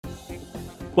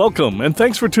Welcome, and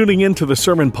thanks for tuning in to the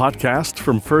Sermon Podcast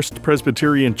from First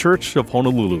Presbyterian Church of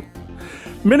Honolulu.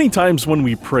 Many times when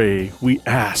we pray, we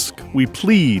ask, we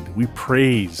plead, we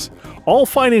praise, all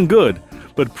fine and good,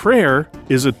 but prayer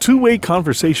is a two-way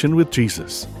conversation with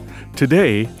Jesus.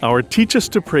 Today, our Teach Us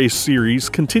to Pray series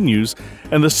continues,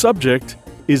 and the subject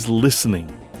is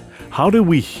listening. How do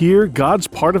we hear God's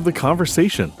part of the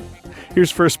conversation?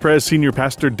 Here's First Pres Senior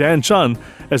Pastor Dan Chun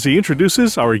as he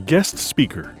introduces our guest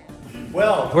speaker.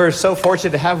 Well, we're so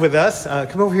fortunate to have with us,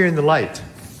 come over here in the light,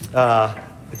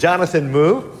 Jonathan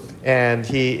Mu, and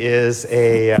he is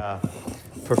a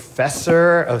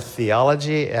professor of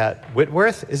theology at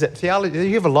Whitworth. Is it theology?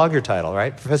 You have a longer title,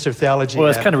 right? Professor of theology. Well,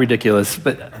 it's kind of ridiculous,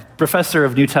 but professor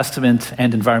of New Testament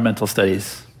and environmental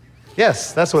studies.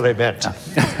 Yes, that's what I meant.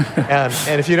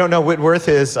 and if you don't know, Whitworth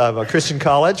is a Christian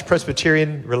college,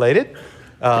 Presbyterian related,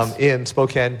 in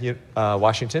Spokane,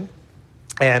 Washington.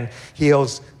 And he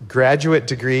holds graduate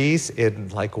degrees in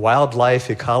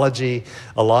wildlife ecology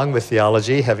along with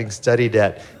theology, having studied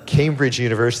at Cambridge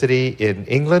University in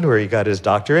England, where he got his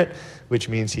doctorate, which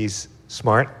means he's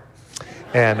smart.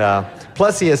 And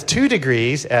plus he has 2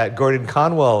 degrees at Gordon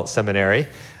Conwell Seminary.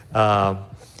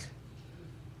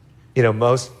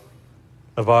 Most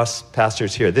of us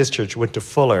pastors here at this church went to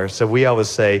Fuller, so we always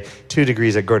say 2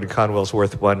 degrees at Gordon Conwell's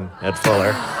worth 1 at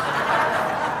Fuller.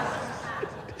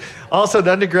 Also an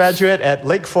undergraduate at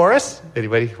Lake Forest.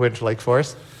 Anybody went to Lake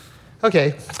Forest?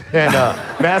 Okay. And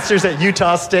master's at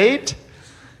Utah State.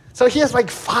 So he has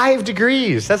 5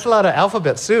 degrees. That's a lot of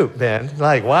alphabet soup, man.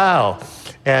 Wow.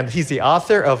 And he's the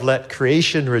author of Let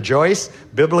Creation Rejoice,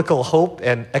 Biblical Hope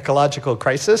and Ecological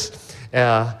Crisis.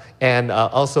 And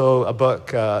also a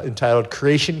book entitled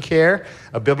Creation Care,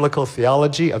 A Biblical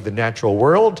Theology of the Natural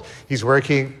World. He's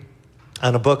working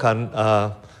on a book on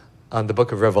the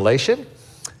book of Revelation.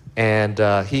 And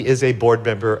he is a board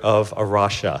member of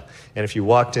Arasha. And if you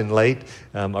walked in late,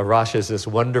 Arasha is this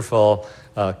wonderful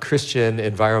Christian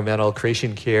environmental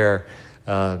creation care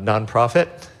nonprofit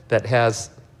that has,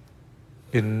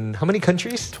 in how many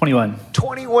countries? 21.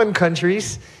 21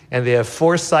 countries. And they have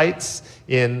 4 sites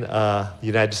in the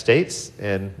United States,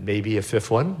 and maybe a 5th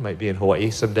one, might be in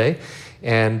Hawaii someday.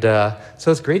 And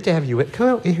so it's great to have you. Come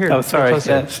out here. Oh, sorry.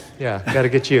 Yeah, got to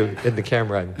get you in the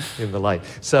camera and in the light.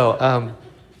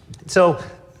 So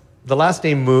the last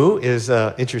name Mu is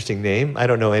an interesting name. I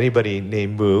don't know anybody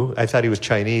named Mu. I thought he was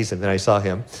Chinese, and then I saw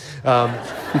him.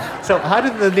 So how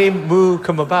did the name Mu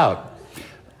come about?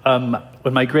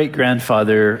 When my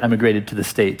great-grandfather emigrated to the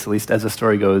States, at least as the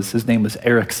story goes, his name was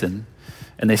Erickson.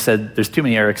 And they said, there's too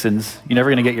many Ericksons. You're never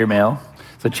going to get your mail.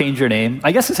 So change your name.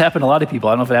 I guess this happened to a lot of people.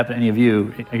 I don't know if it happened to any of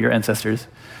you, your ancestors.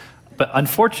 But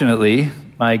unfortunately,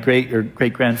 my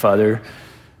great-grandfather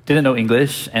didn't know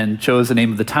English and chose the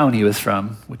name of the town he was from,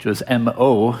 which was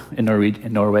M-O in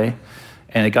Norway.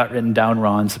 And it got written down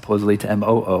wrong, supposedly, to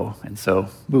M-O-O. And so,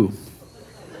 Mu.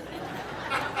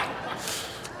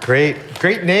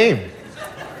 Great name.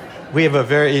 We have a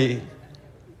very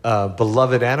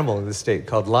beloved animal in the state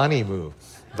called Lani Mu.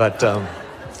 But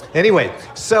anyway,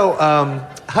 so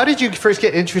how did you first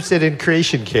get interested in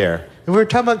creation care? And we were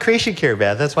talking about creation care,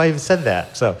 man. That's why I even said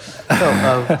that.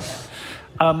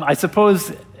 I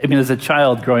suppose, as a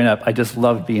child growing up, I just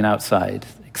loved being outside,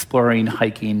 exploring,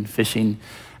 hiking, fishing.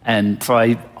 And so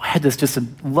I had just a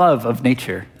love of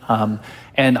nature.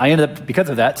 And I ended up, because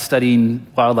of that, studying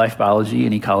wildlife biology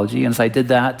and ecology. And as I did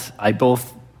that, I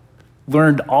both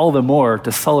learned all the more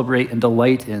to celebrate and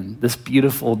delight in this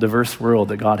beautiful, diverse world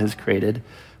that God has created.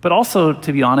 But also,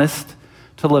 to be honest,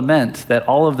 to lament that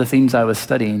all of the things I was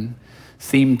studying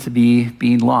seemed to be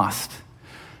being lost.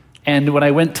 And when I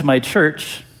went to my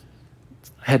church,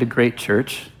 I had a great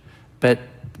church, but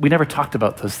we never talked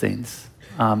about those things.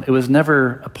 It was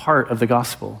never a part of the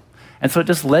gospel. And so it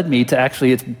just led me to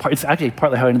it's actually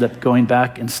partly how I ended up going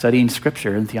back and studying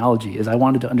scripture and theology, is I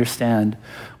wanted to understand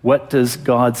what does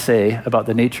God say about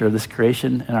the nature of this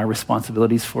creation and our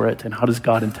responsibilities for it, and how does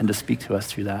God intend to speak to us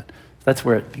through that. That's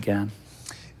where it began.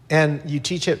 And you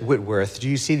teach at Whitworth. Do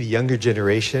you see the younger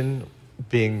generation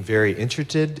being very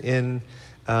interested in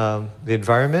the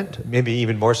environment, maybe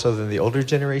even more so than the older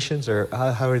generations, or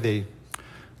how are they?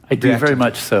 I do very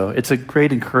much so. It's a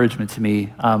great encouragement to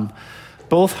me.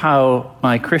 Both how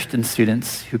my Christian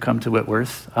students who come to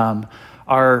Whitworth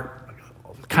are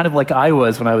kind of like I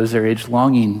was when I was their age,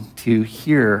 longing to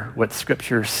hear what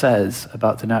Scripture says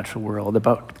about the natural world,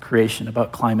 about creation,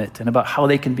 about climate, and about how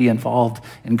they can be involved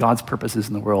in God's purposes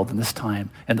in the world in this time,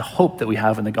 and the hope that we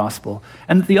have in the gospel.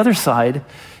 And the other side,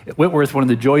 at Whitworth, one of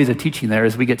the joys of teaching there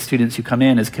is we get students who come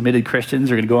in as committed Christians,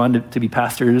 are going to go on to be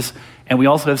pastors, and we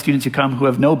also have students who come who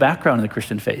have no background in the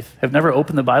Christian faith, have never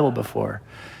opened the Bible before.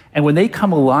 And when they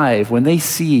come alive, when they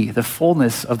see the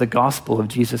fullness of the gospel of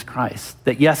Jesus Christ,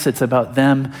 that yes, it's about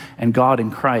them and God in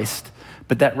Christ,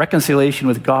 but that reconciliation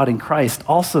with God in Christ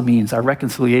also means our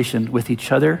reconciliation with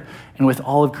each other and with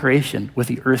all of creation, with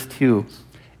the earth too.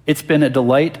 It's been a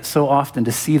delight so often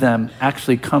to see them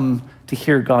actually come to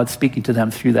hear God speaking to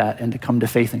them through that and to come to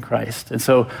faith in Christ. And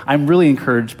so I'm really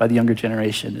encouraged by the younger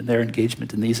generation and their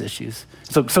engagement in these issues.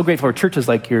 So grateful for churches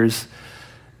like yours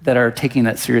that are taking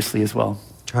that seriously as well.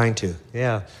 Trying to,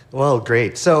 yeah. Well,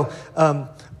 great. So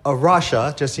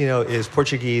Aracha, just so you know, is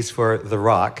Portuguese for the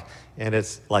rock, and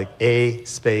it's like A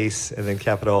space and then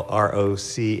capital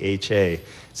R-O-C-H-A.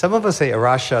 Some of us say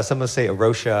Aracha, some of us say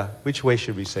Arosha. Which way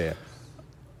should we say it?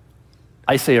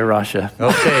 I say Aracha.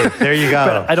 Okay, there you go.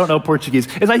 But I don't know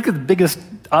Portuguese. It's like the biggest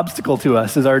obstacle to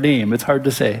us is our name. It's hard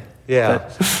to say.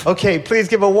 Yeah. Okay, please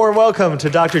give a warm welcome to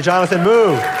Dr. Jonathan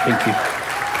Moo. Thank you.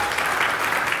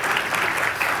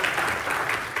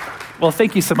 Well,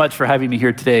 thank you so much for having me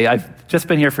here today. I've just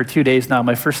been here for 2 days now,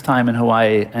 my first time in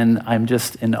Hawaii, and I'm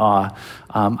just in awe.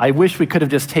 I wish we could have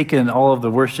just taken all of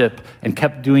the worship and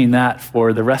kept doing that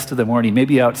for the rest of the morning,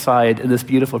 maybe outside in this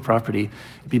beautiful property.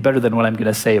 It'd be better than what I'm going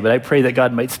to say, but I pray that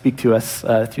God might speak to us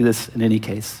through this in any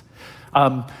case.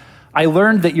 I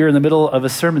learned that you're in the middle of a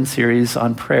sermon series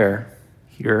on prayer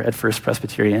here at First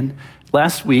Presbyterian.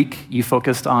 Last week, you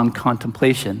focused on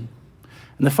contemplation.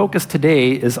 And the focus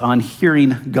today is on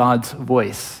hearing God's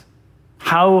voice.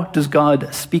 How does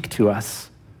God speak to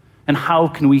us? And how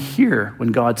can we hear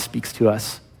when God speaks to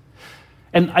us?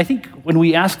 And I think when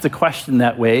we ask the question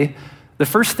that way, the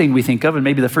first thing we think of, and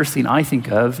maybe the first thing I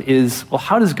think of, is, well,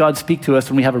 how does God speak to us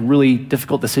when we have a really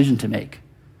difficult decision to make?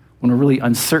 When we're really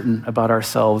uncertain about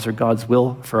ourselves or God's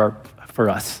will for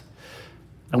us?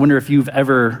 I wonder if you've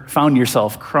ever found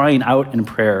yourself crying out in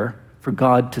prayer for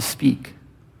God to speak.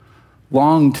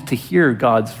 Longed to hear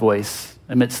God's voice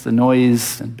amidst the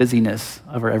noise and busyness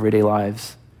of our everyday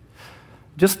lives.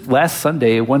 Just last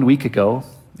Sunday, 1 week ago,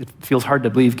 it feels hard to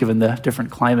believe given the different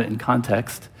climate and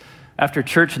context, after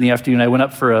church in the afternoon, I went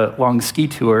up for a long ski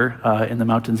tour in the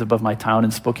mountains above my town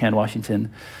in Spokane,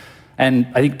 Washington. And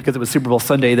I think because it was Super Bowl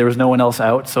Sunday, there was no one else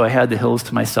out, so I had the hills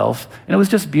to myself. And it was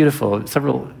just beautiful.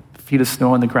 Several feet of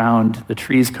snow on the ground, the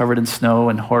trees covered in snow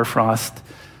and hoarfrost.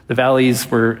 The valleys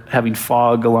were having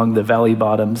fog along the valley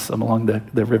bottoms, along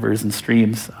the rivers and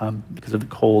streams because of the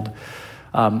cold.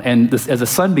 And as the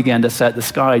sun began to set, the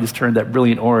sky just turned that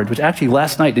brilliant orange, which actually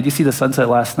last night, did you see the sunset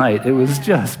last night? It was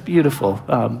just beautiful.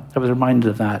 I was reminded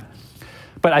of that.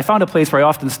 But I found a place where I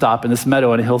often stop in this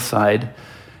meadow on a hillside,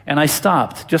 and I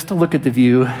stopped just to look at the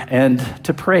view and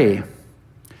to pray.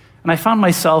 And I found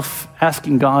myself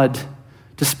asking God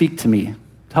to speak to me,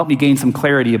 to help me gain some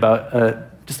clarity about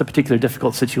just a particular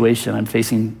difficult situation I'm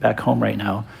facing back home right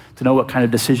now, to know what kind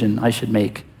of decision I should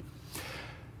make.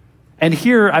 And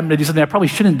here, I'm going to do something I probably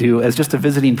shouldn't do as just a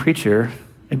visiting preacher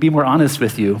and be more honest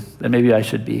with you than maybe I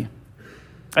should be.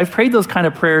 I've prayed those kind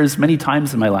of prayers many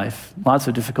times in my life, lots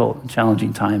of difficult and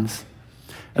challenging times.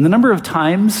 And the number of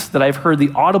times that I've heard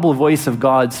the audible voice of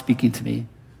God speaking to me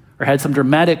or had some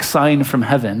dramatic sign from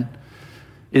heaven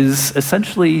is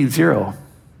essentially zero.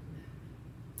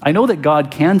 I know that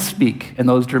God can speak in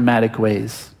those dramatic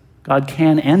ways. God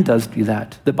can and does do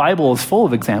that. The Bible is full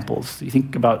of examples. You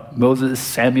think about Moses,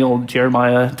 Samuel,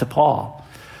 Jeremiah, to Paul.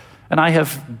 And I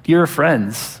have dear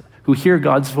friends who hear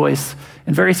God's voice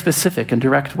in very specific and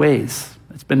direct ways.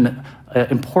 It's been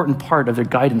an important part of their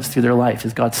guidance through their life,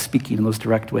 is God speaking in those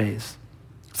direct ways.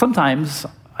 Sometimes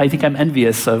I think I'm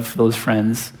envious of those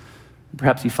friends.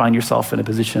 Perhaps you find yourself in a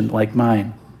position like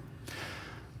mine.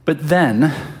 But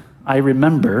then I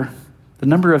remember the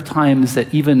number of times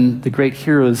that even the great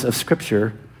heroes of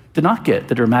Scripture did not get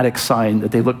the dramatic sign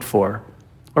that they looked for,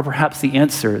 or perhaps the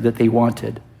answer that they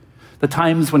wanted. The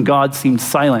times when God seemed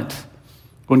silent,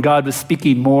 when God was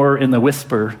speaking more in the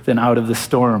whisper than out of the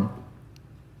storm.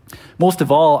 Most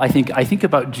of all, I think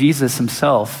about Jesus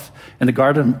himself in the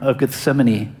Garden of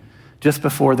Gethsemane, just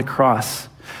before the cross,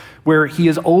 where he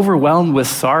is overwhelmed with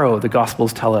sorrow, the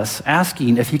Gospels tell us,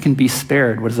 asking if he can be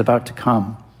spared what is about to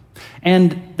come.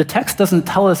 And the text doesn't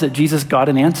tell us that Jesus got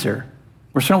an answer.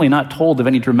 We're certainly not told of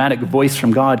any dramatic voice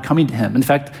from God coming to him. In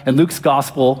fact, in Luke's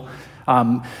gospel,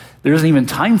 There isn't even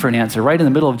time for an answer. Right in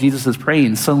the middle of Jesus'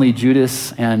 praying, suddenly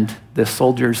Judas and the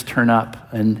soldiers turn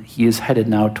up, and he is headed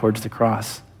now towards the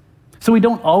cross. So we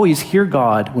don't always hear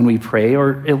God when we pray,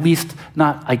 or at least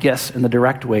not, I guess, in the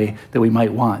direct way that we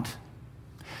might want.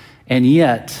 And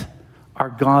yet, our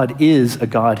God is a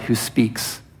God who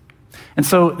speaks. And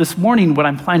so this morning, what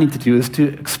I'm planning to do is to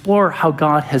explore how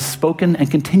God has spoken and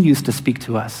continues to speak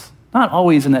to us. Not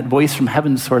always in that voice from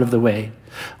heaven sort of the way,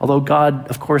 although God,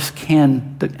 of course,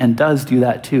 can and does do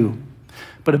that too.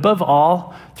 But above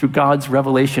all, through God's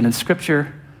revelation in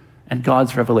Scripture and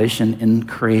God's revelation in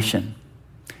creation.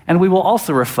 And we will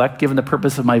also reflect, given the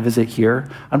purpose of my visit here,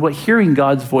 on what hearing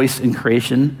God's voice in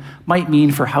creation might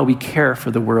mean for how we care for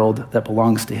the world that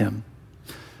belongs to Him.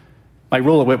 My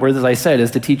role at Whitworth, as I said,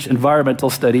 is to teach environmental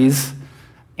studies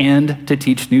and to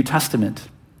teach New Testament.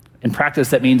 In practice,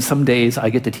 that means some days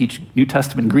I get to teach New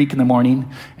Testament Greek in the morning,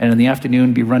 and in the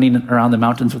afternoon be running around the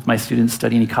mountains with my students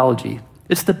studying ecology.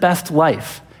 It's the best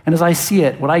life. And as I see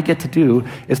it, what I get to do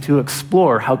is to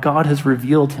explore how God has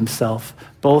revealed Himself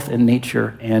both in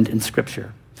nature and in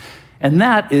Scripture. And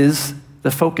that is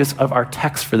the focus of our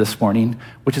text for this morning,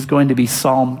 which is going to be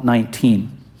Psalm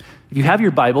 19. If you have your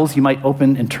Bibles, you might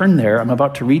open and turn there. I'm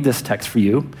about to read this text for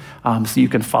you so you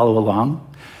can follow along.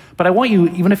 But I want you,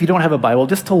 even if you don't have a Bible,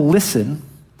 just to listen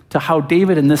to how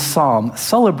David in this psalm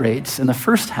celebrates in the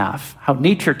first half how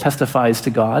nature testifies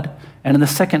to God, and in the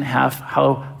second half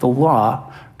how the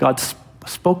law, God's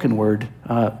spoken word,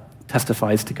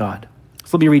 testifies to God.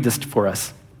 So let me read this for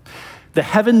us. The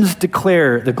heavens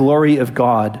declare the glory of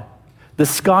God. The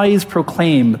skies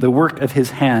proclaim the work of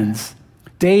His hands.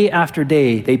 Day after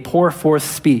day they pour forth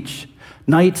speech.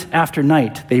 Night after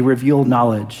night they reveal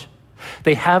knowledge.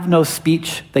 They have no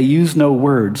speech, they use no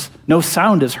words. No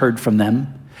sound is heard from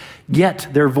them. Yet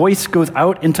their voice goes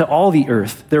out into all the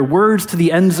earth, their words to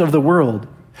the ends of the world.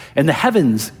 In the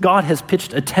heavens, God has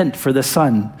pitched a tent for the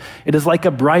sun. It is like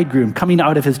a bridegroom coming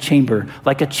out of his chamber,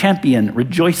 like a champion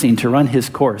rejoicing to run his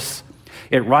course.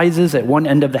 It rises at one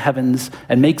end of the heavens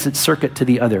and makes its circuit to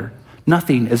the other.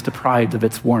 Nothing is deprived of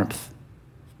its warmth.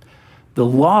 The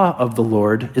law of the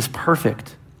Lord is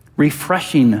perfect,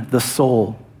 refreshing the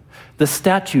soul. The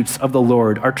statutes of the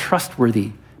Lord are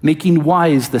trustworthy, making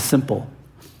wise the simple.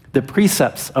 The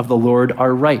precepts of the Lord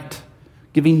are right,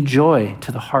 giving joy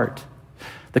to the heart.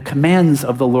 The commands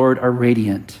of the Lord are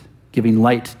radiant, giving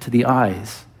light to the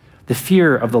eyes. The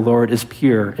fear of the Lord is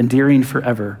pure, enduring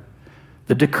forever.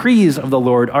 The decrees of the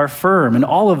Lord are firm, and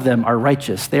all of them are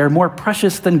righteous. They are more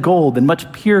precious than gold, and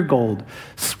much pure gold,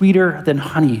 sweeter than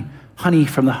honey, honey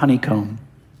from the honeycomb.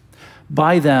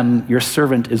 By them your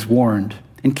servant is warned.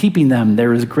 In keeping them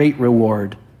there is great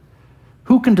reward.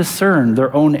 Who can discern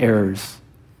their own errors?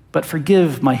 But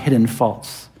forgive my hidden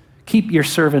faults. Keep your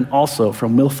servant also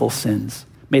from willful sins.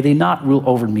 May they not rule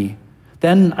over me.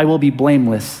 Then I will be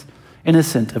blameless,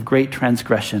 innocent of great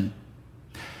transgression.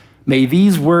 May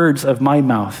these words of my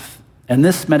mouth and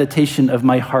this meditation of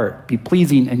my heart be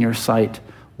pleasing in your sight,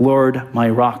 Lord, my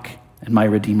rock and my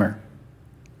redeemer.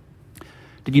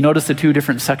 Did you notice the two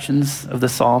different sections of the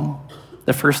psalm?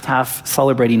 The first half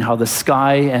celebrating how the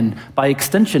sky and by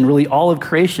extension really all of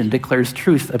creation declares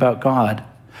truth about God.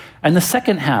 And the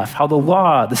second half, how the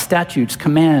law, the statutes,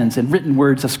 commands, and written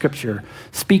words of Scripture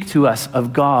speak to us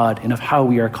of God and of how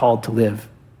we are called to live.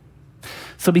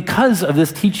 So because of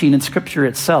this teaching in Scripture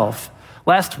itself,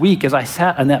 last week as I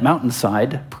sat on that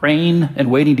mountainside praying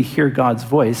and waiting to hear God's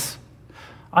voice,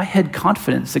 I had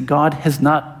confidence that God has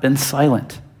not been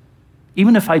silent.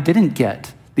 Even if I didn't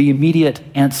get the immediate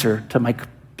answer to my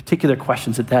particular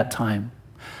questions at that time,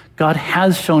 God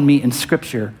has shown me in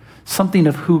Scripture something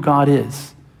of who God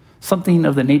is, something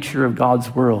of the nature of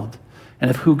God's world, and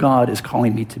of who God is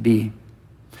calling me to be.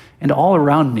 And all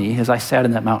around me, as I sat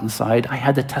in that mountainside, I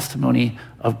had the testimony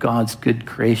of God's good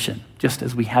creation, just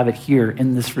as we have it here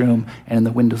in this room and in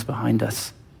the windows behind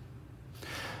us.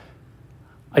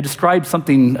 I described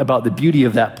something about the beauty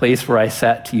of that place where I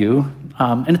sat to you,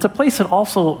 and it's a place that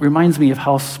also reminds me of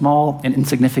how small and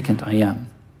insignificant I am.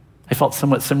 I felt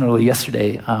somewhat similarly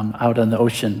yesterday out on the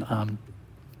ocean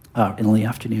in the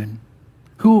afternoon.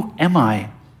 Who am I?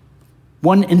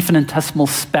 One infinitesimal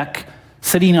speck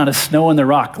sitting on a snow in the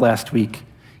rock last week,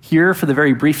 here for the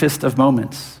very briefest of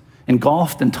moments,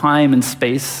 engulfed in time and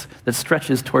space that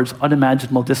stretches towards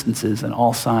unimaginable distances on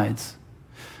all sides.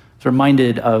 I was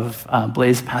reminded of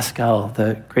Blaise Pascal,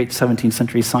 the great 17th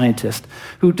century scientist,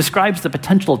 who describes the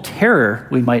potential terror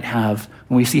we might have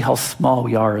when we see how small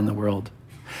we are in the world.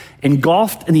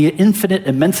 Engulfed in the infinite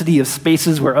immensity of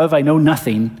spaces whereof I know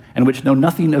nothing, and which know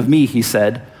nothing of me, he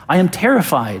said, I am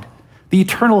terrified. The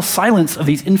eternal silence of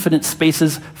these infinite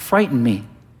spaces frighten me.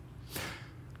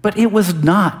 But it was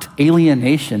not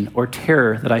alienation or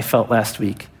terror that I felt last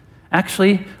week.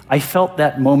 Actually, I felt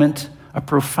that moment a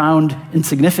profound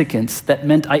insignificance that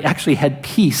meant I actually had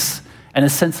peace and a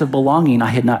sense of belonging I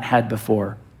had not had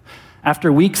before.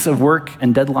 After weeks of work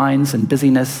and deadlines and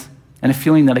busyness and a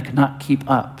feeling that I could not keep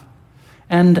up,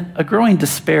 and a growing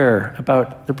despair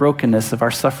about the brokenness of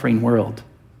our suffering world,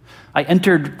 I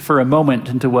entered for a moment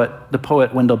into what the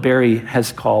poet Wendell Berry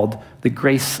has called the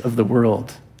grace of the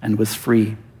world and was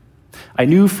free. I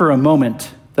knew for a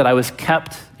moment that I was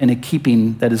kept in a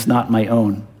keeping that is not my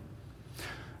own.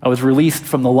 I was released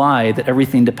from the lie that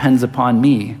everything depends upon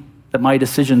me, that my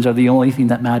decisions are the only thing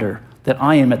that matter, that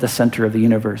I am at the center of the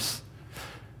universe.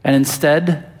 And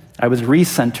instead, I was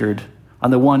recentered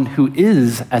on the one who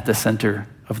is at the center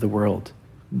of the world,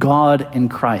 God in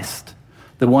Christ,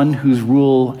 the one whose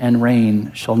rule and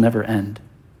reign shall never end.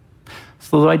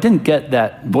 So though I didn't get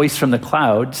that voice from the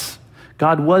clouds,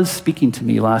 God was speaking to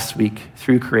me last week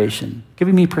through creation,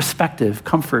 giving me perspective,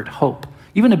 comfort, hope,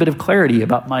 even a bit of clarity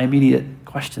about my immediate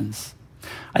questions.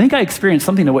 I think I experienced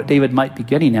something of what David might be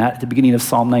getting at the beginning of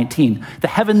Psalm 19. The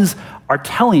heavens are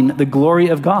telling the glory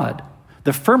of God.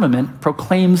 The firmament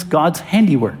proclaims God's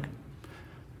handiwork.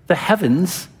 The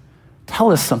heavens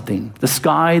tell us something. The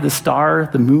sky, the star,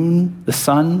 the moon, the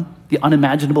sun, the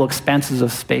unimaginable expanses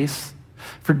of space.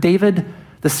 For David,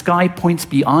 the sky points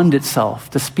beyond itself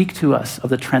to speak to us of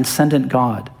the transcendent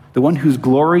God, the one whose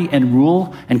glory and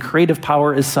rule and creative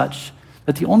power is such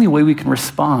that the only way we can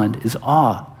respond is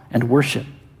awe and worship.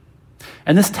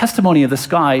 And this testimony of the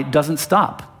sky doesn't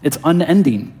stop. It's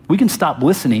unending. We can stop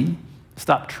listening,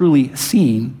 stop truly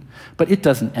seeing, but it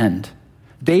doesn't end.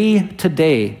 Day to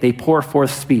day, they pour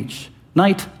forth speech.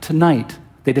 Night to night,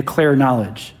 they declare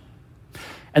knowledge.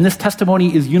 And this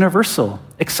testimony is universal,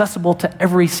 accessible to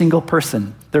every single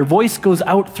person. Their voice goes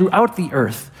out throughout the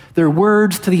earth, their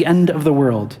words to the end of the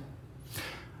world.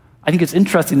 I think it's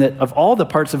interesting that of all the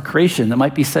parts of creation that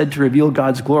might be said to reveal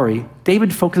God's glory,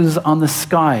 David focuses on the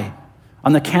sky,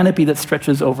 on the canopy that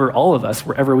stretches over all of us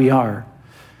wherever we are.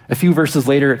 A few verses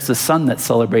later, it's the sun that's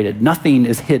celebrated. Nothing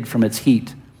is hid from its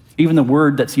heat. Even the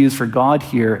word that's used for God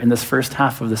here in this first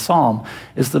half of the psalm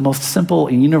is the most simple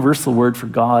and universal word for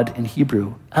God in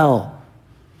Hebrew, El.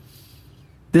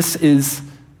 This is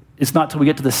not till we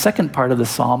get to the second part of the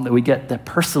psalm that we get the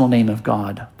personal name of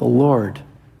God, the Lord,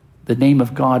 the name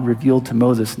of God revealed to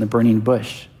Moses in the burning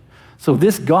bush. So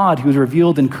this God who is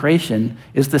revealed in creation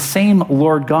is the same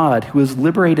Lord God who has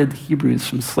liberated the Hebrews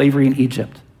from slavery in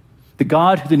Egypt. The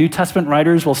God who the New Testament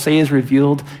writers will say is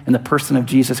revealed in the person of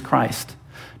Jesus Christ.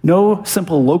 No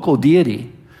simple local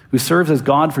deity who serves as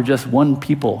God for just one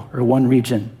people or one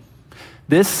region.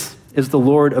 This is the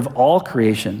Lord of all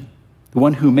creation, the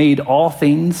one who made all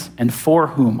things and for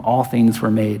whom all things were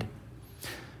made.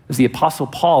 As the Apostle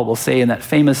Paul will say in that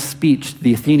famous speech to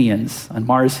the Athenians on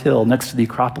Mars Hill next to the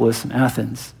Acropolis in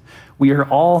Athens, we are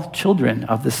all children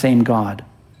of the same God.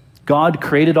 God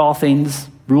created all things,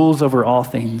 rules over all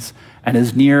things, and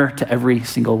is near to every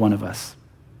single one of us.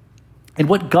 And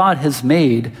what God has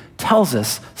made tells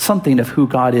us something of who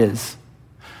God is.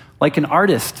 Like an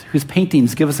artist whose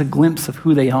paintings give us a glimpse of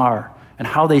who they are and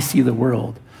how they see the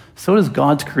world, so does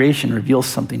God's creation reveal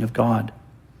something of God.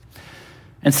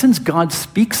 And since God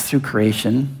speaks through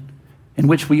creation, in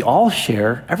which we all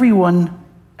share, everyone,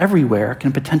 everywhere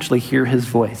can potentially hear his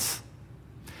voice.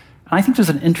 And I think there's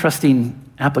an interesting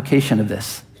application of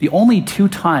this. The only two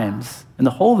times in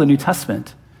the whole of the New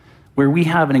Testament where we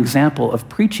have an example of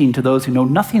preaching to those who know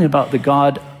nothing about the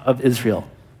God of Israel,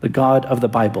 the God of the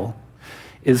Bible,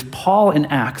 is Paul in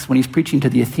Acts when he's preaching to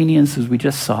the Athenians, as we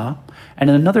just saw, and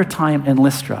another time in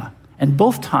Lystra. And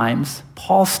both times,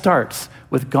 Paul starts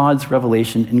with God's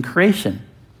revelation in creation.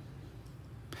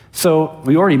 So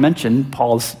we already mentioned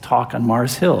Paul's talk on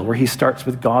Mars Hill, where he starts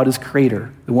with God as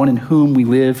creator, the one in whom we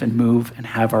live and move and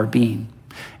have our being.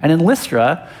 And in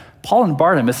Lystra, Paul and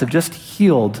Barnabas have just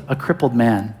healed a crippled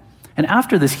man. And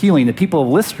after this healing, the people of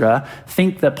Lystra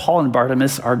think that Paul and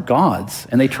Barnabas are gods,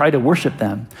 and they try to worship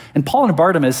them. And Paul and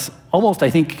Barnabas, almost, I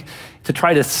think, to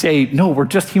try to say, no, we're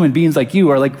just human beings like you,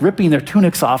 are like ripping their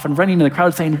tunics off and running in the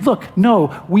crowd saying, look,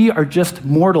 no, we are just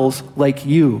mortals like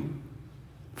you.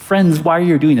 Friends, why are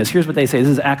you doing this? Here's what they say.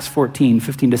 This is Acts 14,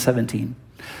 15 to 17.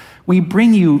 We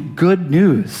bring you good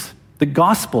news, the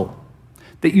gospel,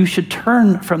 that you should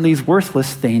turn from these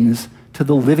worthless things to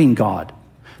the living God,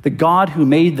 the God who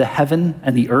made the heaven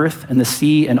and the earth and the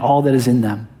sea and all that is in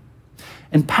them.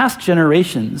 In past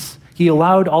generations, he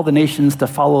allowed all the nations to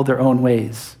follow their own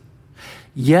ways.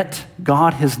 Yet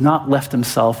God has not left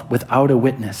himself without a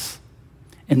witness.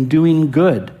 In doing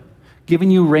good, giving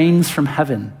you rains from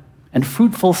heaven and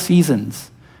fruitful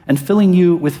seasons, and filling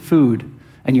you with food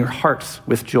and your hearts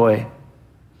with joy.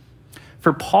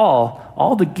 For Paul,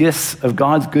 all the gifts of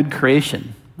God's good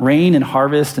creation, rain and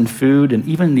harvest and food, and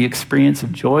even the experience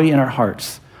of joy in our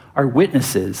hearts, are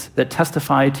witnesses that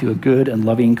testify to a good and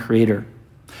loving Creator.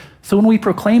 So when we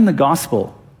proclaim the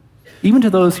gospel, even to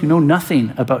those who know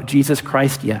nothing about Jesus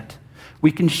Christ yet,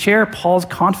 we can share Paul's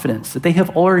confidence that they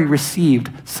have already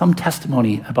received some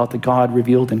testimony about the God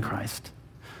revealed in Christ.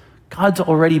 God's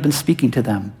already been speaking to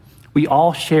them. We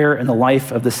all share in the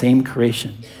life of the same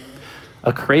creation,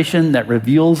 a creation that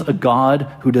reveals a God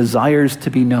who desires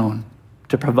to be known,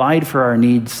 to provide for our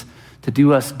needs, to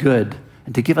do us good,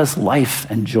 and to give us life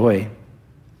and joy.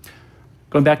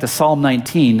 Going back to Psalm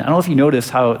 19, I don't know if you notice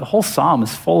how the whole psalm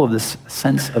is full of this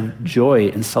sense of joy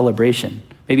and celebration.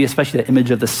 Maybe especially the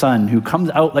image of the son who comes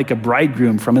out like a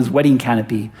bridegroom from his wedding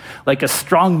canopy, like a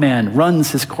strong man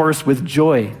runs his course with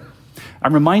joy.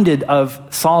 I'm reminded of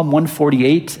Psalm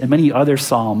 148 and many other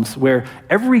psalms where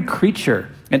every creature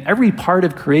and every part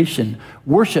of creation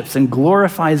worships and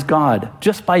glorifies God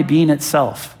just by being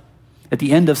itself. At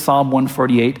the end of Psalm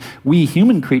 148, we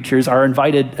human creatures are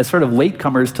invited as sort of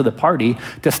latecomers to the party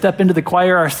to step into the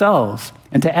choir ourselves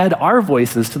and to add our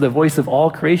voices to the voice of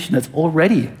all creation that's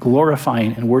already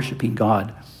glorifying and worshiping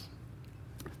God.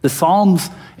 The Psalms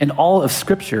and all of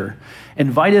Scripture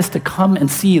invite us to come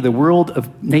and see the world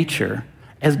of nature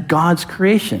as God's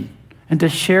creation and to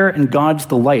share in God's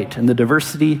delight in the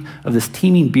diversity of this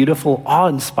teeming, beautiful,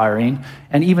 awe-inspiring,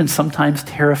 and even sometimes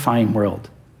terrifying world.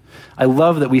 I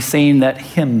love that we sang that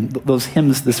hymn, those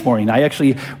hymns this morning. I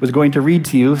actually was going to read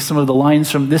to you some of the lines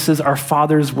from This Is Our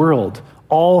Father's World.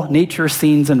 All nature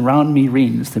sings and round me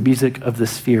rings the music of the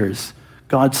spheres.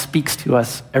 God speaks to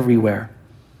us everywhere.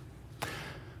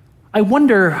 I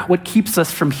wonder what keeps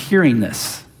us from hearing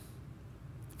this,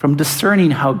 from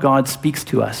discerning how God speaks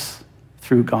to us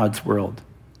through God's world.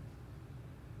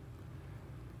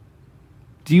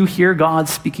 Do you hear God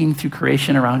speaking through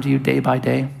creation around you day by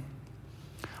day?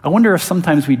 I wonder if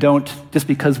sometimes we don't, just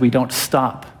because we don't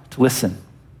stop to listen.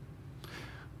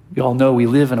 We all know we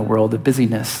live in a world of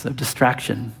busyness, of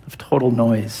distraction, of total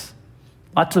noise.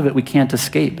 Lots of it we can't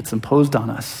escape. It's imposed on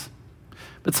us.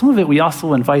 But some of it we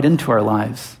also invite into our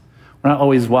lives. We're not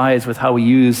always wise with how we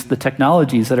use the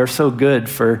technologies that are so good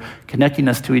for connecting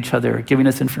us to each other, giving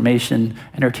us information,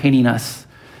 entertaining us.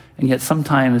 And yet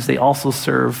sometimes they also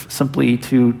serve simply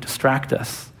to distract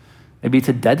us. Maybe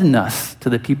to deaden us to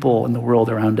the people in the world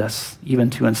around us, even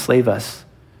to enslave us.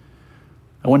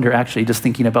 I wonder, actually, just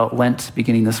thinking about Lent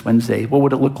beginning this Wednesday, what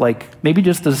would it look like? Maybe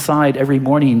just to decide every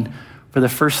morning for the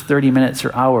first 30 minutes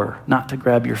or hour not to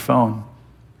grab your phone.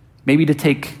 Maybe to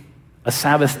take a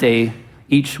Sabbath day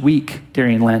each week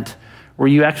during Lent where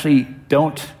you actually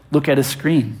don't look at a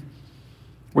screen,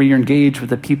 where you're engaged with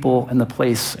the people and the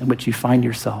place in which you find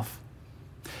yourself.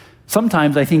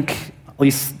 Sometimes I think, at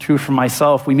least true for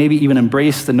myself, we maybe even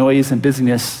embrace the noise and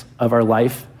busyness of our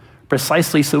life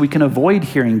precisely so we can avoid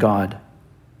hearing God.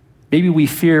 Maybe we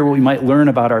fear what we might learn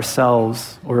about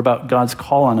ourselves or about God's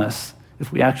call on us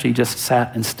if we actually just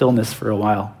sat in stillness for a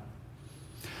while.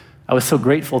 I was so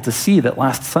grateful to see that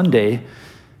last Sunday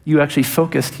you actually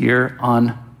focused here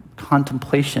on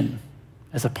contemplation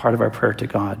as a part of our prayer to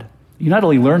God. You not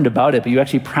only learned about it, but you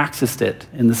actually practiced it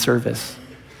in the service.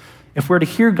 If we're to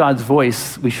hear God's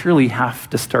voice, we surely have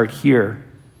to start here.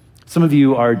 Some of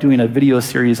you are doing a video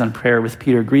series on prayer with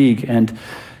Peter Grieg, and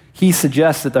he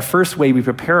suggests that the first way we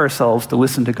prepare ourselves to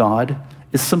listen to God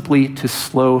is simply to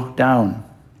slow down,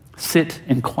 sit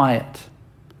in quiet,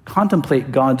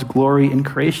 contemplate God's glory in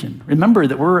creation. Remember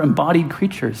that we're embodied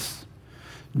creatures.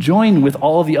 Join with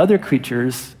all the other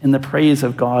creatures in the praise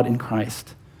of God in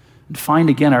Christ, and find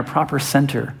again our proper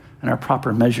center and our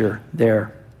proper measure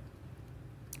there.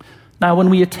 Now, when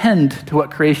we attend to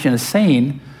what creation is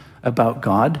saying about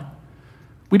God,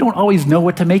 we don't always know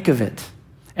what to make of it.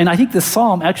 And I think this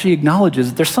psalm actually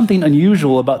acknowledges there's something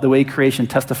unusual about the way creation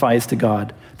testifies to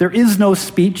God. There is no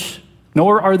speech,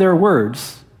 nor are there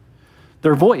words.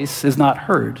 Their voice is not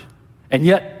heard. And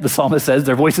yet, the psalmist says,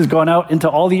 their voice has gone out into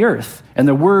all the earth, and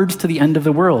their words to the end of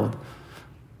the world.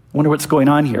 I wonder what's going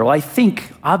on here. Well, I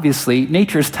think, obviously,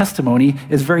 nature's testimony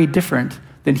is very different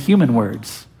than human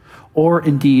words, or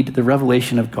indeed the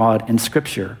revelation of God in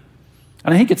Scripture.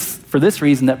 And I think it's for this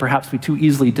reason that perhaps we too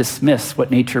easily dismiss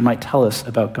what nature might tell us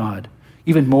about God.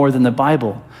 Even more than the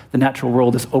Bible, the natural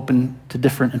world is open to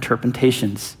different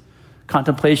interpretations.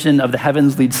 Contemplation of the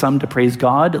heavens leads some to praise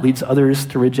God, it leads others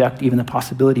to reject even the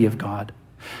possibility of God.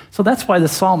 So that's why the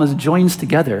psalmist joins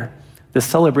together the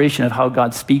celebration of how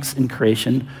God speaks in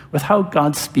creation with how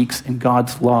God speaks in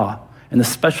God's law and the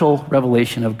special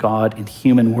revelation of God in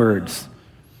human words.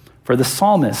 For the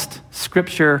psalmist,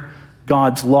 Scripture,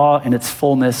 God's law in its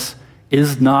fullness,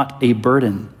 is not a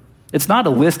burden. It's not a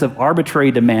list of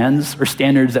arbitrary demands or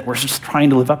standards that we're just trying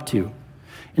to live up to.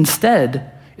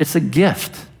 Instead, it's a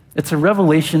gift. It's a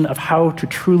revelation of how to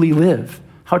truly live,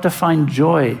 how to find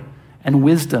joy and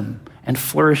wisdom and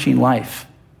flourishing life.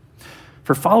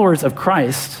 For followers of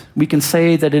Christ, we can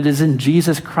say that it is in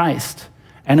Jesus Christ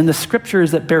and in the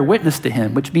Scriptures that bear witness to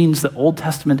him, which means the Old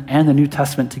Testament and the New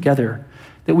Testament together,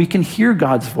 that we can hear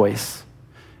God's voice,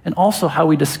 and also how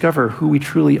we discover who we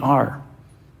truly are.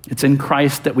 It's in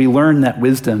Christ that we learn that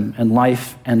wisdom and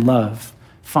life and love,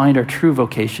 find our true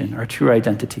vocation, our true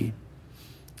identity.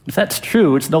 If that's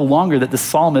true, it's no longer that the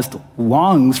psalmist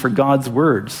longs for God's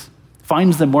words,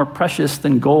 finds them more precious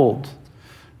than gold,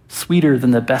 sweeter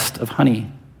than the best of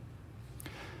honey.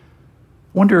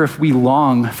 Wonder if we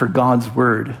long for God's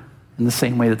word in the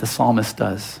same way that the psalmist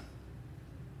does.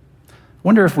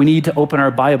 Wonder if we need to open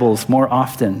our Bibles more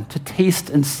often to taste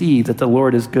and see that the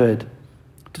Lord is good,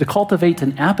 to cultivate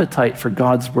an appetite for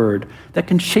God's word that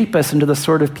can shape us into the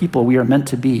sort of people we are meant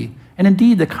to be, and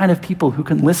indeed the kind of people who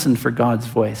can listen for God's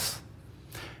voice.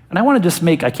 And I want to just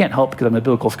I can't help because I'm a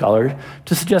biblical scholar,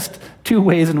 to suggest 2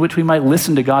 ways in which we might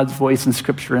listen to God's voice in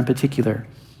Scripture in particular.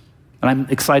 And I'm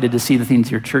excited to see the things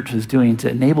your church is doing to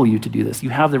enable you to do this.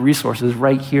 You have the resources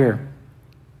right here.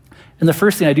 And the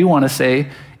first thing I do want to say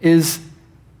is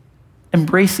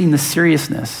embracing the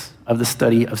seriousness of the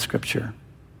study of Scripture.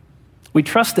 We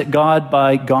trust that God,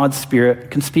 by God's Spirit,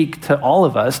 can speak to all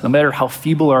of us, no matter how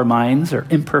feeble our minds or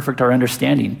imperfect our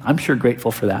understanding. I'm sure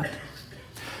grateful for that.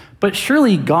 But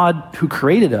surely God, who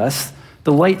created us,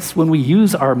 delights when we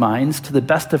use our minds to the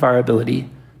best of our ability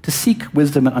to seek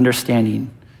wisdom and understanding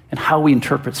and how we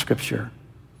interpret Scripture.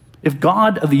 If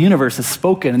God of the universe has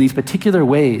spoken in these particular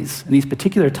ways, in these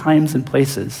particular times and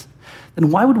places,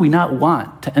 then why would we not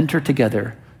want to enter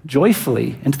together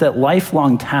joyfully into that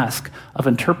lifelong task of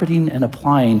interpreting and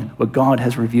applying what God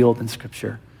has revealed in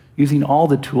Scripture, using all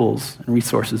the tools and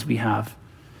resources we have?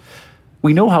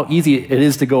 We know how easy it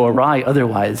is to go awry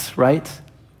otherwise, right?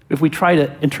 If we try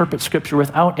to interpret Scripture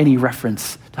without any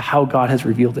reference to how God has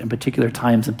revealed it in particular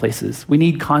times and places. We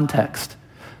need context.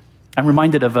 I'm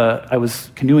reminded of I was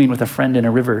canoeing with a friend in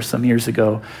a river some years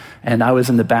ago, and I was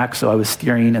in the back, so I was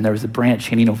steering, and there was a branch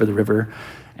hanging over the river,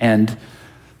 and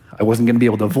I wasn't going to be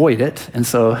able to avoid it, and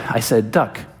so I said,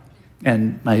 duck.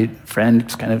 And my friend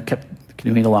just kind of kept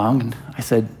canoeing along, and I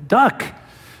said, duck.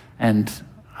 And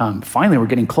finally, we're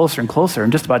getting closer and closer,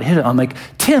 and just about hit it. I'm like,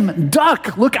 Tim,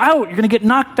 duck, look out, you're going to get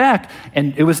knocked back.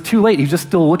 And it was too late. He's just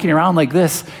still looking around like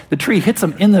this. The tree hits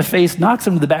him in the face, knocks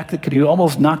him to the back of the canoe,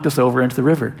 almost knocked us over into the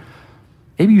river.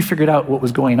 Maybe you figured out what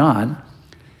was going on.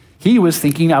 He was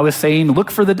thinking I was saying,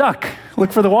 look for the duck,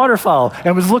 look for the waterfowl,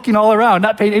 and was looking all around,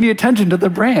 not paying any attention to the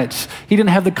branch. He didn't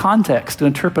have the context to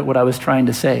interpret what I was trying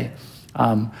to say.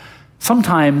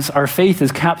 Sometimes our faith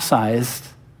is capsized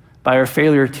by our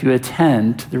failure to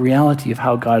attend to the reality of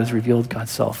how God has revealed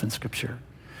God's self in Scripture.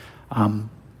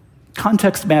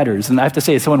 Context matters, and I have to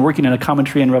say, as someone working in a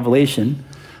commentary and Revelation,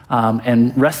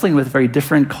 and wrestling with very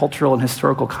different cultural and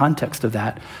historical context of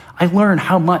that, I learn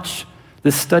how much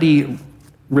this study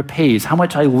repays, how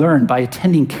much I learn by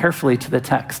attending carefully to the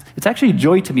text. It's actually a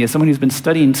joy to me as someone who's been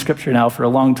studying Scripture now for a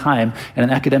long time in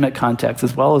an academic context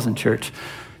as well as in church,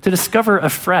 to discover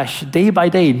afresh, day by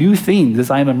day, new things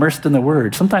as I am immersed in the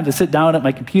Word. Sometimes I sit down at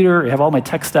my computer, I have all my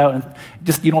text out, and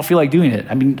just you don't feel like doing it.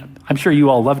 I mean, I'm sure you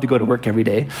all love to go to work every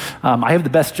day. I have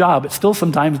the best job, but still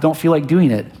sometimes don't feel like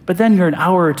doing it. But then you're an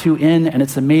hour or two in, and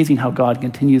it's amazing how God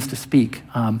continues to speak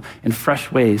in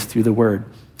fresh ways through the Word.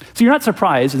 So you're not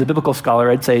surprised, as a biblical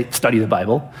scholar, I'd say study the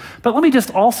Bible. But let me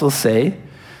just also say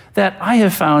that I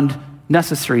have found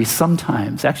necessary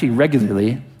sometimes, actually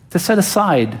regularly, to set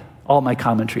aside all my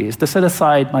commentaries, to set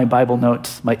aside my Bible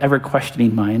notes, my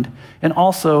ever-questioning mind, and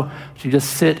also to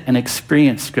just sit and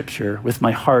experience Scripture with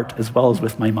my heart as well as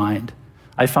with my mind.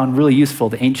 I found really useful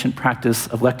the ancient practice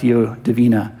of Lectio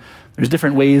Divina. There's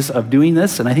different ways of doing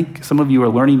this, and I think some of you are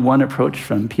learning one approach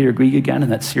from Peter Grieg again in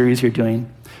that series you're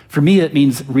doing. For me, it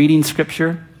means reading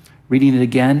Scripture, reading it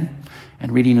again,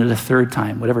 and reading it a third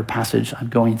time, whatever passage I'm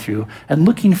going through, and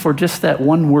looking for just that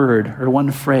one word or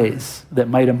one phrase that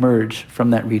might emerge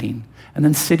from that reading, and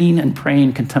then sitting and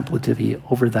praying contemplatively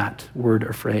over that word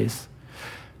or phrase.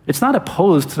 It's not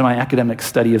opposed to my academic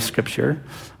study of Scripture,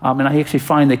 and I actually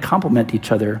find they complement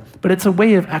each other, but it's a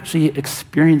way of actually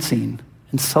experiencing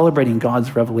and celebrating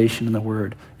God's revelation in the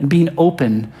Word, and being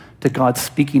open to God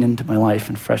speaking into my life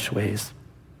in fresh ways.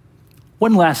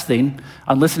 One last thing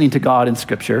on listening to God in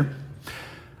Scripture.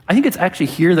 I think it's actually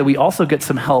here that we also get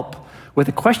some help with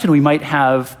a question we might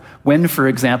have when, for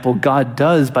example, God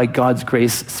does, by God's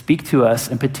grace, speak to us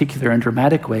in particular and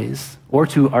dramatic ways, or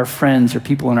to our friends or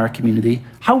people in our community,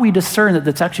 how we discern that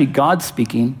that's actually God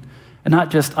speaking and not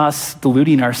just us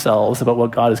deluding ourselves about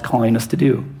what God is calling us to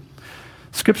do.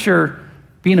 Scripture,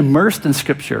 being immersed in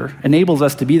Scripture, enables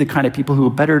us to be the kind of people who will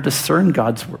better discern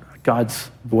God's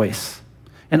voice.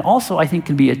 And also, I think,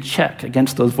 can be a check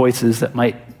against those voices that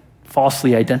might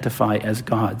falsely identify as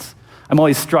God's. I'm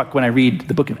always struck when I read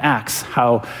the book of Acts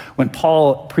how when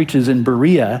Paul preaches in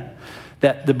Berea,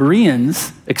 that the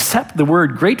Bereans accept the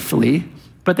word gratefully,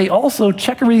 but they also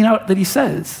check everything out that he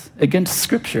says against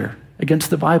Scripture, against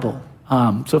the Bible.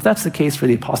 So if that's the case for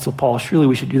the Apostle Paul, surely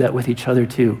we should do that with each other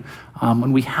too.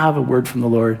 When we have a word from the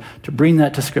Lord, to bring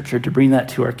that to Scripture, to bring that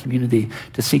to our community,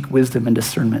 to seek wisdom and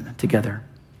discernment together.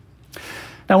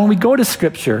 Now, when we go to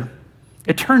Scripture,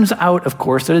 it turns out, of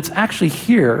course, that it's actually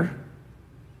here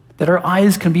that our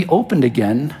eyes can be opened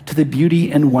again to the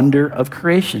beauty and wonder of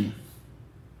creation.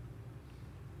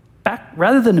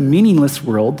 Rather than a meaningless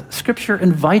world, Scripture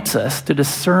invites us to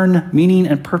discern meaning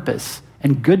and purpose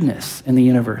and goodness in the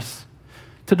universe,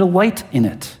 to delight in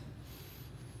it.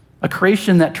 A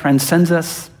creation that transcends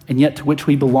us and yet to which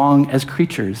we belong as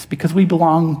creatures because we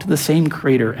belong to the same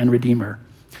Creator and Redeemer.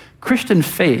 Christian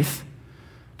faith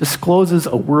discloses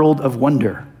a world of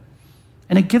wonder,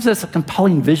 and it gives us a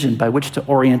compelling vision by which to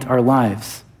orient our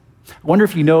lives. I wonder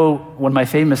if you know one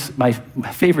of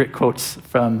my favorite quotes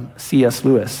from C.S.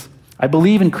 Lewis. I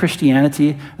believe in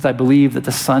Christianity as I believe that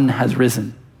the sun has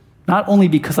risen, not only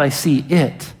because I see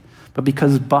it, but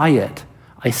because by it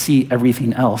I see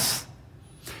everything else.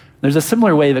 There's a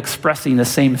similar way of expressing the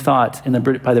same thought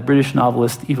by the British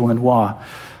novelist Evelyn Waugh,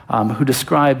 who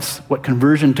describes what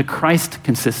conversion to Christ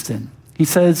consists in. He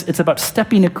says it's about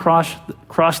stepping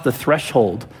across the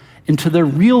threshold into the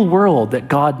real world that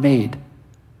God made.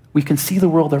 We can see the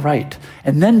world aright,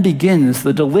 and then begins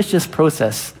the delicious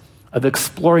process of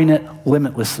exploring it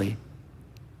limitlessly.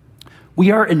 We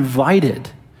are invited,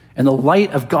 in the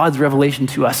light of God's revelation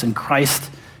to us in Christ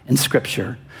and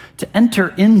Scripture, to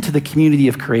enter into the community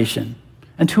of creation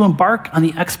and to embark on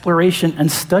the exploration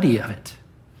and study of it.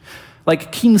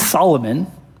 Like King Solomon,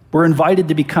 we're invited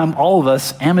to become, all of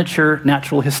us, amateur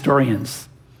natural historians,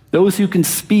 those who can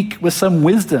speak with some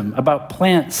wisdom about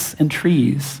plants and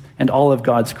trees and all of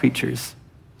God's creatures.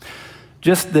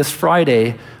 Just this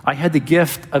Friday, I had the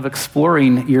gift of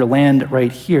exploring your land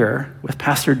right here with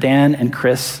Pastor Dan and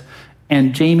Chris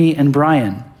and Jamie and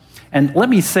Brian. And let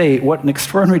me say what an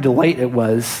extraordinary delight it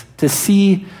was to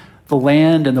see the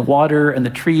land and the water and the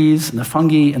trees and the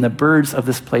fungi and the birds of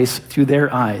this place through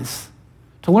their eyes,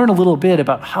 to learn a little bit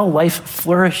about how life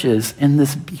flourishes in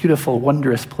this beautiful,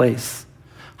 wondrous place,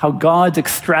 how God's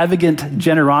extravagant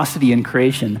generosity in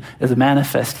creation is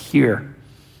manifest here.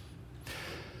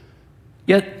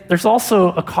 Yet there's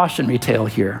also a cautionary tale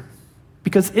here,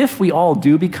 because if we all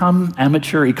do become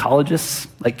amateur ecologists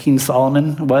like King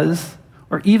Solomon was,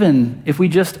 or even if we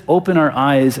just open our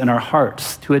eyes and our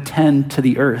hearts to attend to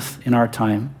the earth in our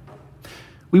time,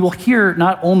 we will hear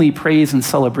not only praise and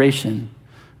celebration,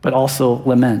 but also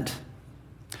lament.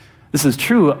 This is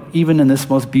true even in this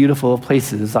most beautiful of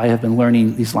places I have been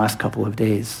learning these last couple of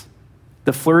days.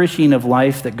 The flourishing of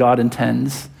life that God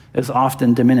intends is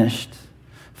often diminished,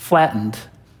 flattened,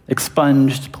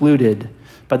 expunged, polluted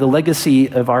by the legacy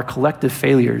of our collective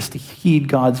failures to heed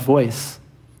God's voice,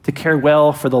 to care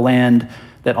well for the land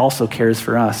that also cares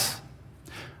for us.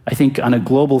 I think on a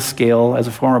global scale, as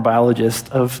a former biologist,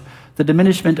 of the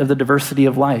diminishment of the diversity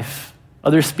of life,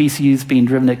 other species being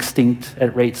driven extinct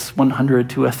at rates 100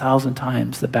 to 1,000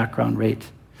 times the background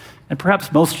rate. And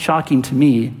perhaps most shocking to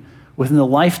me, within the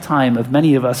lifetime of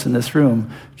many of us in this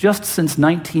room, just since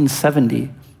 1970,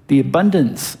 the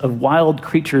abundance of wild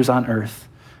creatures on Earth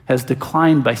has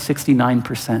declined by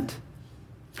 69%. And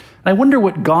I wonder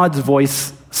what God's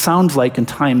voice sounds like in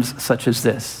times such as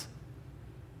this.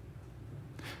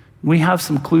 We have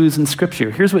some clues in Scripture.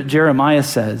 Here's what Jeremiah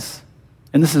says,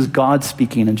 and this is God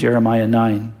speaking in Jeremiah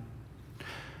 9.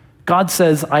 God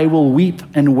says, I will weep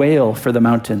and wail for the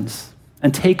mountains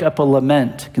and take up a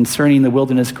lament concerning the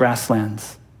wilderness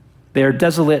grasslands. They are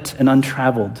desolate and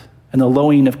untraveled, and the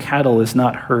lowing of cattle is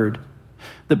not heard.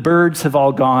 The birds have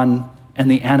all gone, and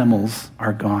the animals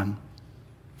are gone.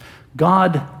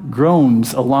 God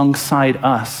groans alongside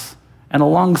us and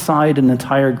alongside an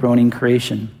entire groaning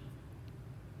creation.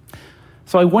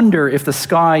 So I wonder if the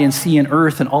sky and sea and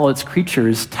earth and all its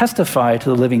creatures testify to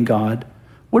the living God,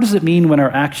 what does it mean when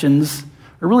our actions,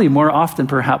 or really more often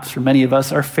perhaps for many of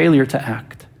us, our failure to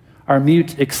act, our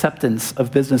mute acceptance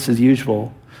of business as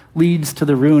usual, leads to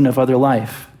the ruin of other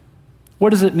life? What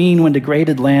does it mean when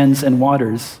degraded lands and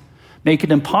waters make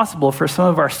it impossible for some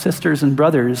of our sisters and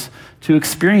brothers to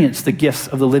experience the gifts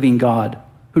of the living God,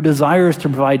 who desires to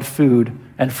provide food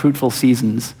and fruitful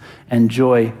seasons and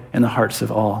joy in the hearts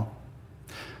of all?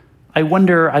 I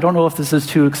wonder, I don't know if this is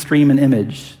too extreme an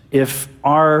image, if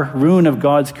our ruin of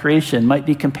God's creation might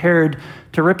be compared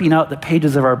to ripping out the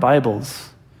pages of our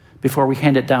Bibles before we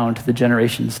hand it down to the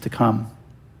generations to come.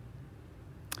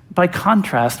 By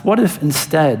contrast, what if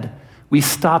instead we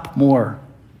stop more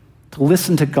to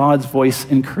listen to God's voice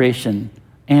in creation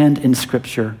and in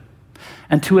Scripture,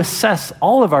 and to assess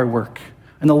all of our work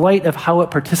in the light of how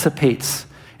it participates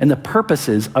in the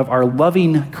purposes of our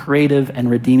loving, creative,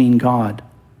 and redeeming God?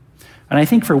 And I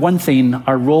think for one thing,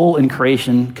 our role in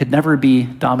creation could never be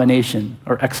domination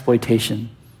or exploitation.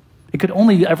 It could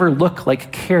only ever look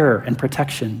like care and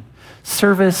protection,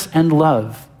 service and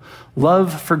love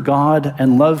for God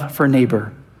and love for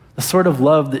neighbor, the sort of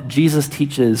love that Jesus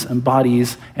teaches,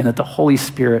 embodies, and that the Holy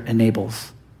Spirit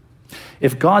enables.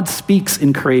 If God speaks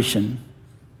in creation,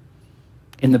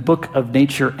 in the book of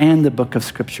nature and the book of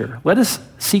Scripture, let us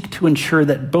seek to ensure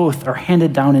that both are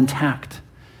handed down intact,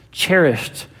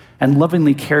 cherished, and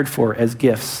lovingly cared for as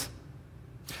gifts.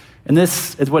 And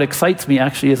this is what excites me,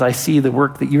 actually, as I see the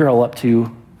work that you're all up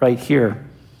to right here.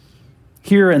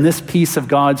 Here in this piece of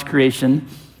God's creation,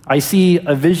 I see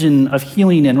a vision of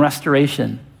healing and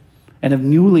restoration and of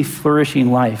newly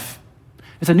flourishing life.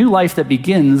 It's a new life that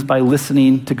begins by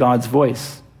listening to God's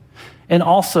voice. And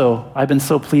also, I've been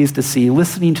so pleased to see,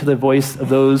 listening to the voice of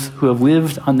those who have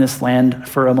lived on this land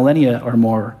for a millennia or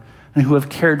more, and who have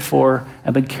cared for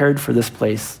and been cared for this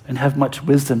place and have much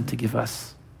wisdom to give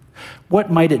us.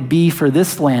 What might it be for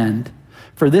this land,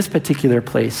 for this particular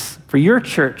place, for your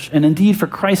church, and indeed for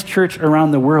Christ Church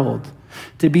around the world,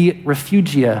 to be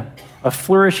refugia of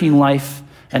flourishing life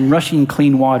and rushing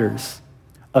clean waters,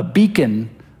 a beacon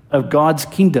of God's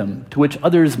kingdom to which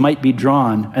others might be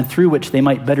drawn and through which they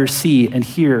might better see and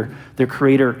hear their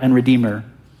Creator and Redeemer.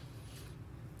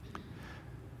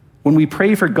 When we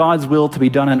pray for God's will to be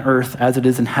done on earth as it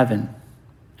is in heaven,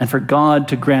 and for God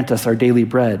to grant us our daily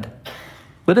bread,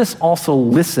 let us also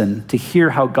listen to hear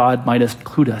how God might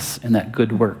include us in that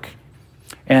good work.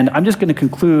 And I'm just going to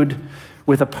conclude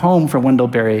with a poem from Wendell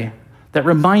Berry that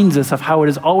reminds us of how it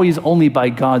is always only by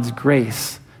God's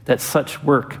grace that such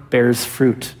work bears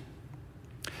fruit.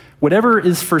 Whatever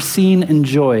is foreseen in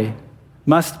joy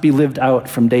must be lived out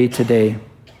from day to day.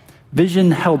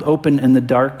 Vision held open in the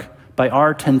dark by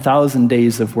our 10,000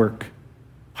 days of work.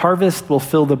 Harvest will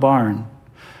fill the barn.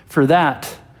 For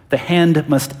that, the hand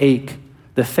must ache,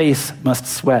 the face must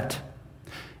sweat.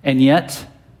 And yet,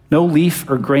 no leaf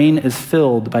or grain is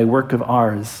filled by work of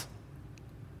ours.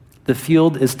 The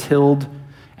field is tilled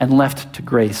and left to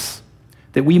grace,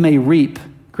 that we may reap.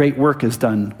 Great work is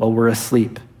done while we're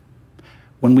asleep.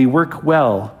 When we work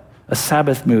well, a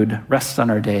Sabbath mood rests on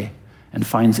our day and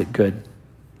finds it good.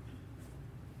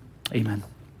 Amen.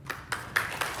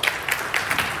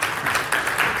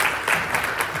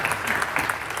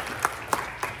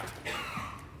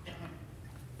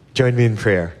 Join me in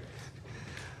prayer.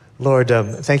 Lord,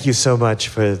 thank you so much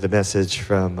for the message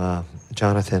from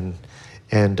Jonathan.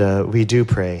 And we do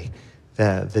pray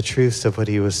that the truths of what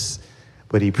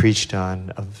he preached on,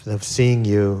 of seeing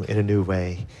you in a new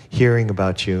way, hearing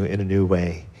about you in a new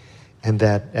way, and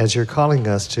that as you're calling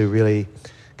us to really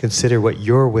consider what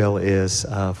your will is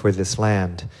for this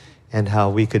land and how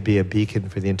we could be a beacon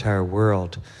for the entire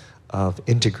world of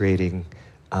integrating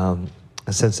a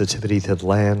sensitivity to the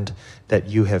land that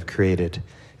you have created.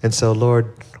 And so,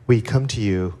 Lord, we come to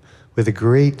you with a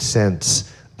great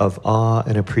sense of awe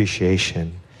and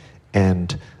appreciation,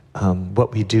 and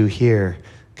what we do here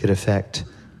could affect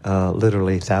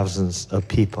literally thousands of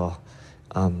people.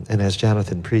 And as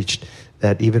Jonathan preached,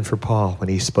 that even for Paul, when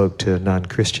he spoke to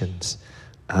non-Christians,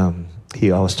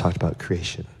 he always talked about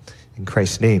creation. In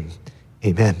Christ's name,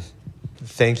 amen.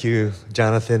 Thank you,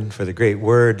 Jonathan, for the great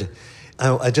word.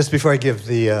 Just before I give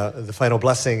the final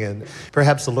blessing, and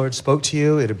perhaps the Lord spoke to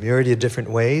you in a myriad of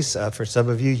different ways. For some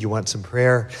of you, you want some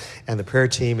prayer, and the prayer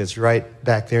team is right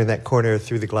back there in that corner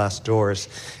through the glass doors.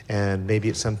 And maybe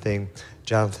it's something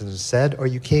Jonathan said, or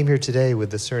you came here today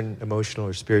with a certain emotional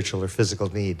or spiritual or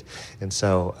physical need. And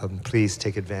so please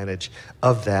take advantage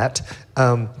of that.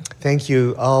 Thank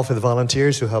you all for the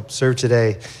volunteers who helped serve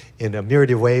today in a myriad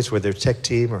of ways, whether tech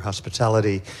team or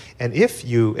hospitality. And if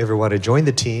you ever want to join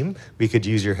the team, we could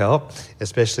use your help,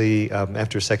 especially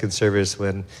after second service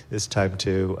when it's time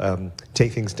to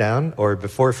take things down, or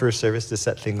before first service to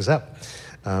set things up.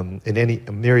 in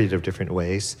a myriad of different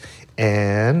ways.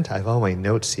 And I have all my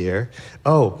notes here.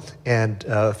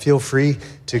 And feel free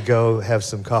to go have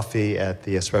some coffee at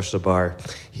the espresso bar,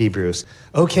 Hebrews.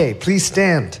 Okay, please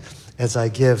stand as I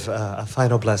give a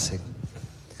final blessing.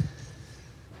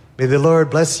 May the Lord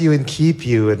bless you and keep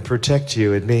you and protect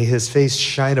you, and may his face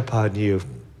shine upon you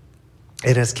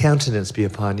and his countenance be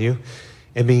upon you,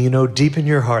 and may you know deep in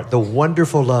your heart the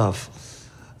wonderful love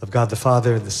of God the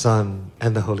Father, the Son,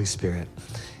 and the Holy Spirit.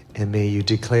 And may you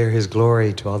declare his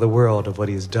glory to all the world of what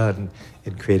he has done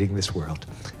in creating this world.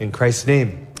 In Christ's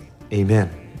name, amen.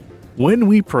 When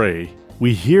we pray,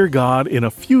 we hear God in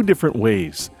a few different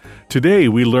ways. Today,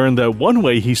 we learned that one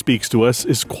way he speaks to us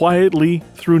is quietly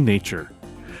through nature.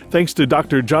 Thanks to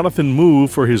Dr. Jonathan Moo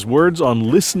for his words on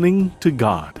listening to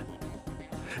God.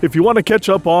 If you want to catch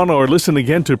up on or listen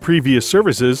again to previous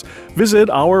services, visit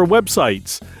our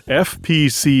websites,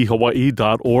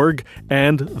 fpchawaii.org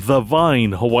and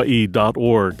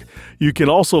thevinehawaii.org. You can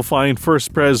also find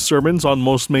First Pres sermons on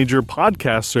most major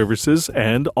podcast services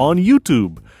and on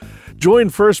YouTube. Join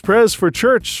First Pres for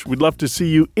church. We'd love to see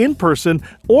you in person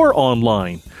or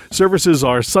online. Services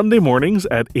are Sunday mornings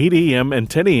at 8 a.m. and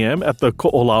 10 a.m. at the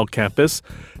Ko'olau campus,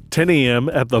 10 a.m.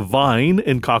 at the Vine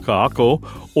in Kaka'ako,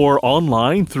 or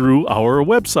online through our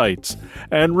websites.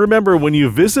 And remember, when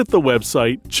you visit the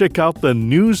website, check out the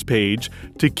news page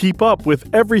to keep up with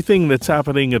everything that's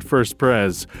happening at First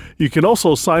Pres. You can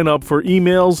also sign up for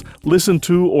emails, listen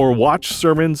to or watch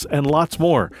sermons, and lots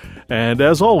more. And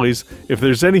as always, if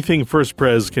there's anything First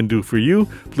Pres can do for you,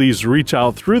 please reach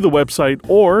out through the website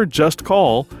or just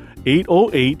call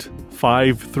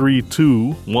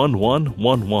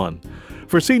 808-532-1111.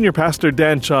 For Senior Pastor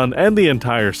Dan Chun and the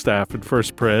entire staff at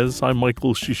First Pres, I'm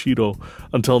Michael Shishido.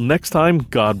 Until next time,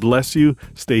 God bless you,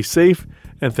 stay safe,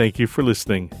 and thank you for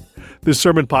listening. This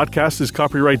sermon podcast is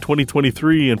copyright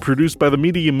 2023 and produced by the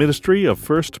Media Ministry of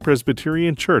First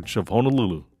Presbyterian Church of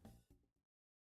Honolulu.